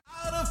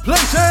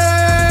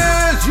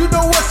places, you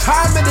know what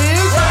time it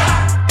is.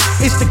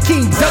 It's the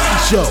King Ducky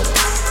Show.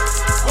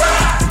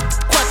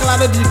 Quackle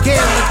out of your can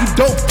like you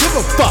don't give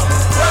a fuck.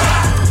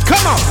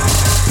 Come on.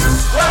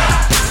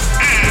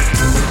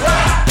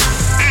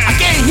 I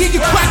can't hear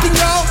you quacking,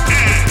 y'all.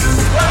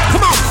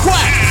 Come on,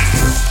 quack,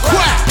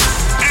 quack,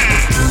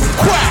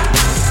 quack,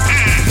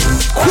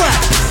 quack,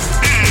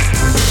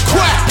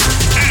 quack.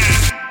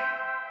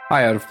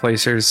 Hi, Out of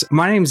Placers.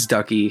 My name's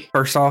Ducky.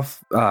 First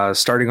off,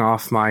 starting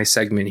off my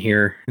segment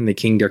here in the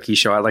King Ducky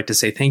Show, I'd like to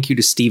say thank you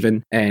to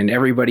Steven and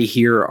everybody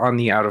here on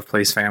the Out of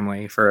Place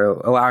family for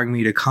allowing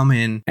me to come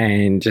in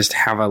and just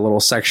have a little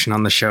section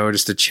on the show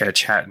just to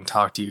chat and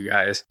talk to you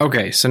guys.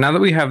 Okay, so now that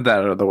we have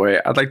that out of the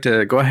way, I'd like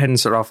to go ahead and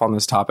start off on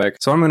this topic.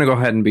 So I'm going to go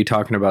ahead and be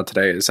talking about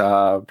today is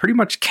pretty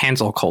much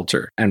cancel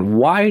culture and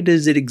why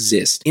does it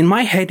exist? In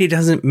my head, it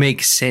doesn't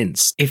make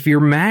sense. If you're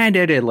mad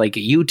at it like a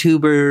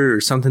YouTuber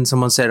or something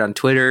someone said on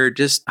Twitter,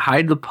 just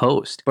hide the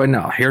post. But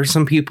no, here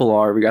some people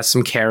are. We got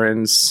some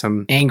Karens,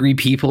 some angry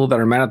people that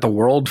are mad at the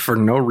world for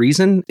no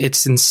reason.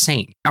 It's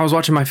insane. I was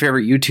watching my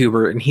favorite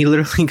YouTuber and he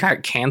literally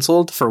got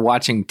canceled for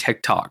watching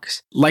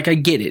TikToks. Like, I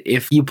get it.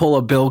 If you pull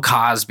a Bill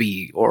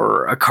Cosby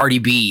or a Cardi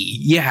B,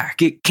 yeah,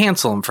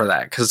 cancel him for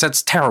that because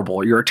that's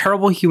terrible. You're a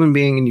terrible human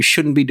being and you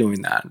shouldn't be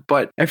doing that.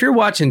 But if you're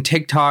watching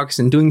TikToks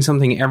and doing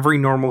something every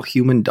normal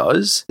human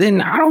does,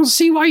 then I don't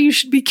see why you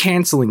should be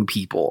canceling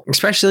people,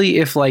 especially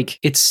if like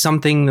it's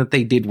something that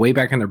they did way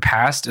back in their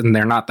past and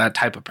they're not that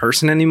type of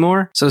person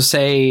anymore. So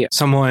say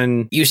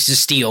someone used to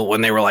steal when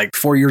they were like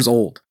 4 years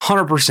old,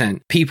 100%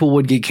 people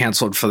would get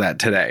canceled for that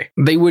today.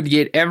 They would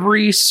get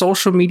every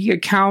social media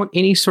account,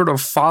 any sort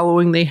of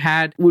following they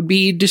had would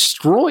be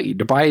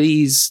destroyed by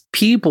these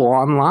people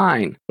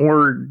online.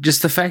 Or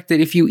just the fact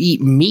that if you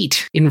eat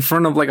meat in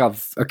front of like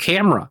a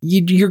camera,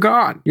 you're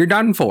gone. You're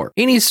done for.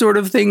 Any sort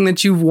of thing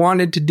that you've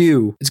wanted to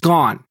do, it's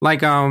gone.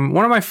 Like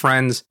one of my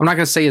friends, I'm not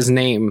going to say his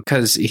name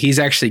because he's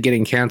actually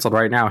getting canceled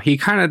right now. He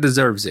kind of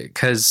deserves it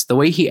because the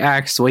way he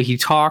acts, the way he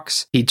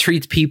talks, he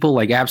treats people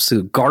like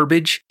absolute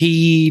garbage.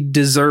 He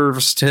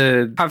deserves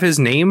to have his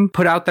name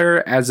put out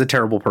there as a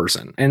terrible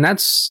person. And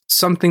that's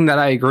something that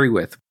I agree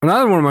with.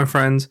 Another one of my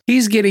friends,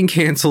 he's getting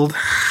canceled.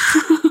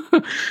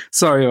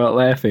 Sorry about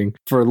laughing.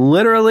 For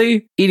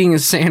literally eating a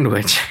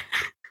sandwich.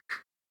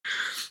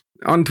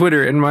 On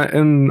Twitter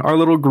in our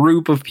little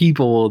group of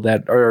people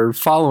that are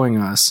following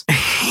us.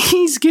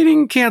 He's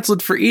getting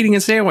canceled for eating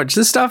a sandwich.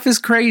 This stuff is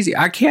crazy.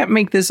 I can't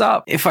make this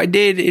up. If I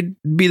did, it'd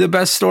be the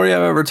best story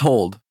I've ever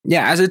told.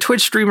 Yeah, as a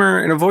Twitch streamer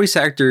and a voice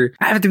actor,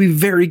 I have to be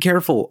very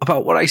careful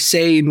about what I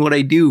say and what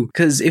I do.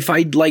 Because if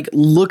I like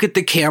look at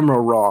the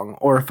camera wrong,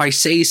 or if I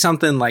say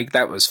something like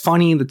that was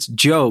funny, that's a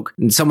joke,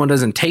 and someone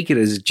doesn't take it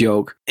as a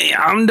joke,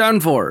 I'm done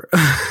for.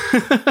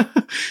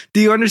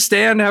 Do you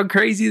understand how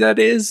crazy that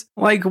is?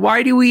 Like,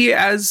 why do we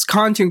as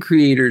content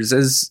creators,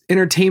 as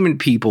entertainment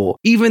people,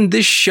 even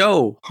this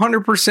show,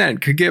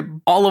 100% could get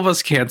all of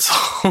us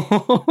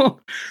canceled?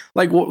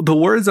 Like the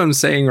words I'm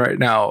saying right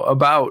now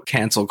about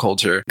cancel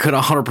culture could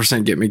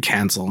 100% get me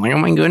canceled. Like, oh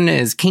my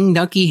goodness, King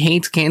Ducky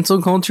hates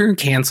cancel culture?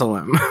 Cancel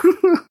him.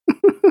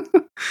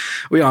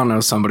 We all know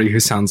somebody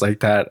who sounds like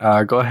that.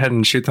 Go ahead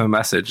and shoot them a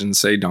message and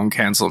say, don't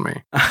cancel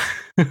me.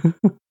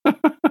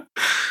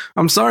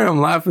 I'm sorry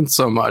I'm laughing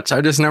so much.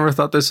 I just never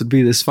thought this would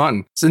be this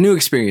fun. It's a new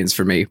experience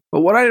for me.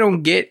 But what I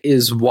don't get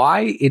is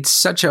why it's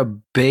such a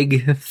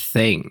big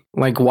thing.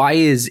 Like, why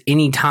is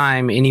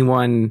anytime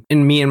anyone,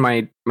 and me and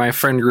my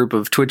friend group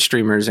of Twitch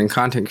streamers and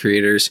content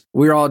creators,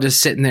 we're all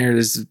just sitting there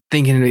just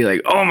thinking to be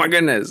like, oh my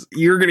goodness,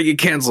 you're going to get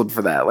canceled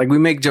for that. Like, we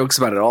make jokes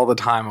about it all the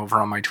time over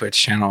on my Twitch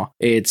channel.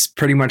 It's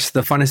pretty much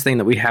the funnest thing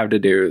that we have to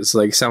do is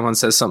like someone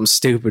says something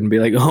stupid and be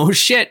like, oh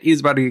shit,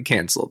 he's about to get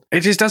canceled. It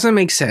just doesn't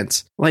make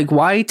sense. Like,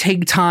 why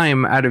take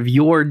time out of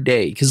your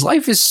day? Because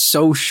life is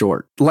so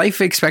short.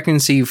 Life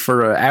expectancy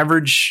for an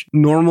average,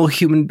 normal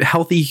human,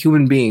 healthy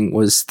human being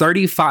was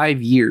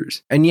 35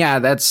 years. And yeah,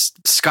 that's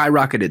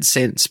skyrocketed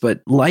since,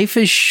 but life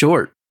is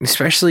short,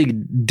 especially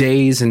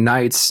days and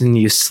nights, and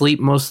you sleep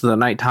most of the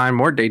nighttime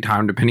or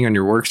daytime, depending on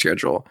your work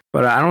schedule.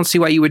 But I don't see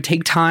why you would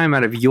take time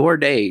out of your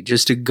day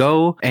just to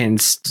go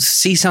and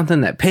see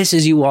something that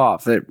pisses you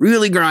off, that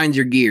really grinds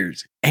your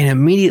gears, and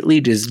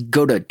immediately just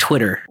go to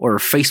Twitter or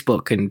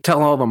Facebook and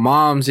tell all the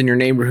moms in your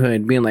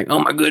neighborhood, being like, oh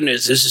my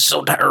goodness, this is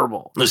so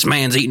terrible. This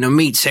man's eating a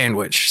meat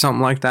sandwich,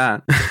 something like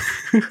that.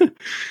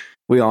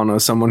 We all know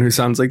someone who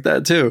sounds like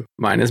that too.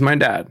 Mine is my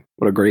dad.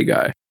 What a great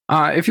guy.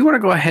 If you want to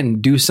go ahead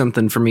and do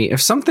something for me,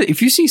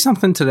 if you see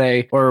something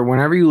today or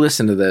whenever you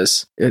listen to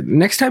this,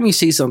 next time you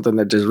see something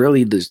that just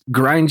really just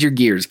grinds your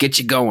gears, get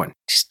you going,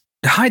 just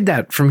hide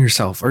that from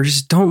yourself or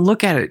just don't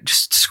look at it.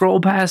 Just scroll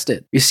past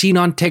it. You see it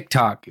on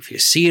TikTok, if you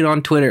see it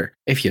on Twitter,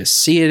 if you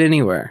see it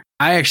anywhere.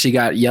 I actually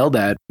got yelled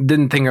at.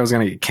 Didn't think I was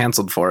going to get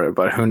canceled for it,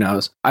 but who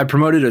knows? I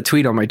promoted a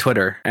tweet on my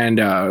Twitter and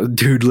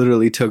dude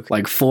literally took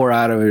like 4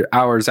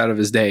 hours out of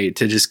his day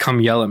to just come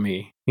yell at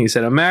me He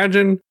said,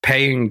 imagine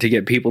paying to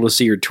get people to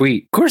see your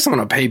tweet. Of course, I'm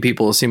going to pay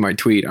people to see my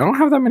tweet. I don't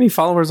have that many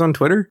followers on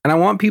Twitter, and I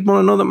want people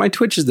to know that my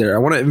Twitch is there. I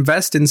want to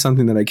invest in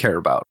something that I care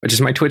about, which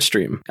is my Twitch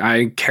stream.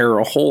 I care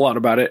a whole lot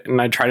about it,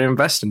 and I try to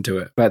invest into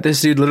it. But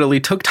this dude literally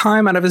took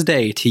time out of his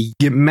day to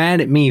get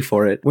mad at me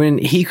for it when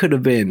he could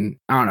have been,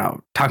 I don't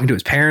know, talking to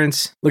his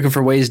parents, looking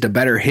for ways to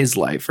better his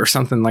life or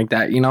something like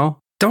that, you know?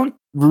 Don't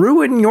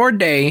ruin your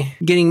day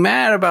getting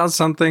mad about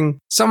something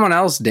someone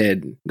else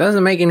did.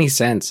 Doesn't make any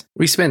sense.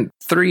 We spent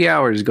 3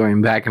 hours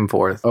going back and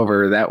forth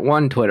over that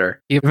one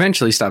Twitter. He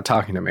eventually stopped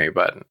talking to me,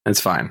 but it's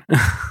fine.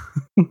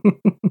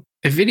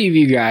 If any of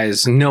you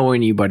guys know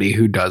anybody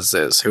who does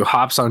this, who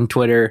hops on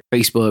Twitter,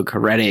 Facebook,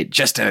 Reddit,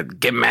 just to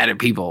get mad at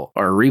people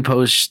or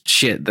repost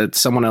shit that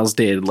someone else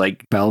did,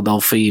 like Belle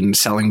Delphine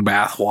selling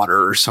bath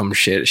water or some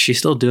shit. Is she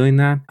still doing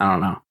that? I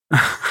don't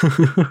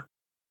know.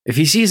 If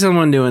you see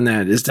someone doing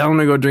that, just tell them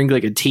to go drink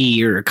like a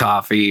tea or a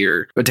coffee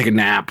or go take a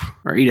nap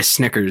or eat a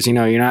Snickers. You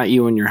know, you're not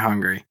you when you're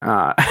hungry.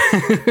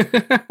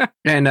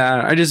 And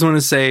I just want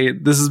to say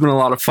this has been a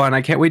lot of fun.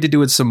 I can't wait to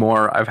do it some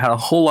more. I've had a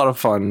whole lot of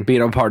fun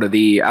being a part of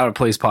the Out of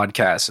Place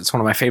podcast. It's one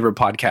of my favorite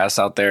podcasts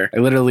out there. I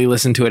literally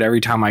listen to it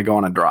every time I go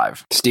on a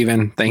drive.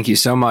 Steven, thank you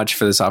so much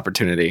for this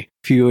opportunity.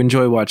 If you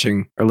enjoy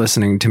watching or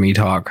listening to me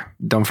talk,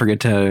 don't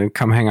forget to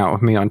come hang out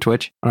with me on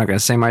Twitch. I'm not going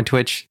to say my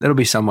Twitch. It'll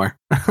be somewhere.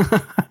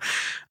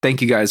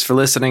 Thank you guys for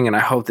listening, and I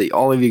hope that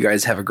all of you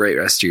guys have a great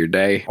rest of your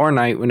day or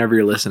night whenever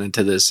you're listening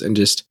to this. And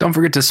just don't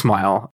forget to smile.